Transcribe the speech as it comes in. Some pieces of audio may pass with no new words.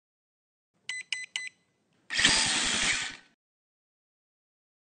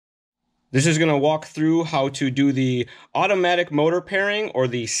This is going to walk through how to do the automatic motor pairing or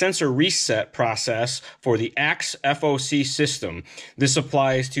the sensor reset process for the Axe FOC system. This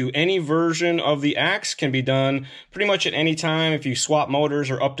applies to any version of the Axe, can be done pretty much at any time. If you swap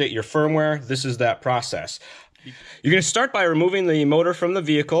motors or update your firmware, this is that process. You're going to start by removing the motor from the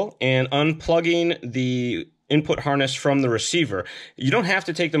vehicle and unplugging the input harness from the receiver. You don't have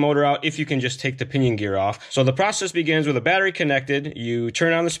to take the motor out if you can just take the pinion gear off. So the process begins with a battery connected. You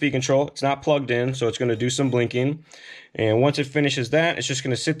turn on the speed control. It's not plugged in, so it's going to do some blinking. And once it finishes that, it's just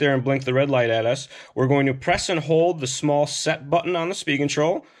going to sit there and blink the red light at us. We're going to press and hold the small set button on the speed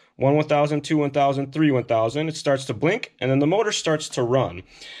control. 1 1000, 2 1000, 3 1000. It starts to blink, and then the motor starts to run.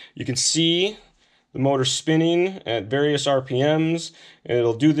 You can see the motor spinning at various RPMs.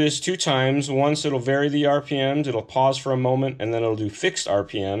 It'll do this 2 times. Once it'll vary the RPMs, it'll pause for a moment, and then it'll do fixed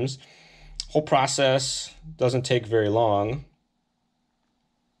RPMs. Whole process doesn't take very long.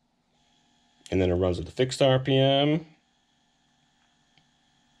 And then it runs at the fixed RPM.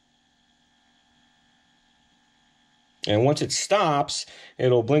 And once it stops,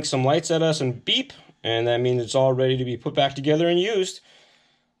 it'll blink some lights at us and beep, and that means it's all ready to be put back together and used.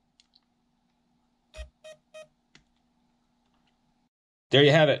 There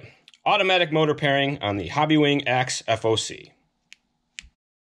you have it. Automatic motor pairing on the Hobbywing AXE FOC.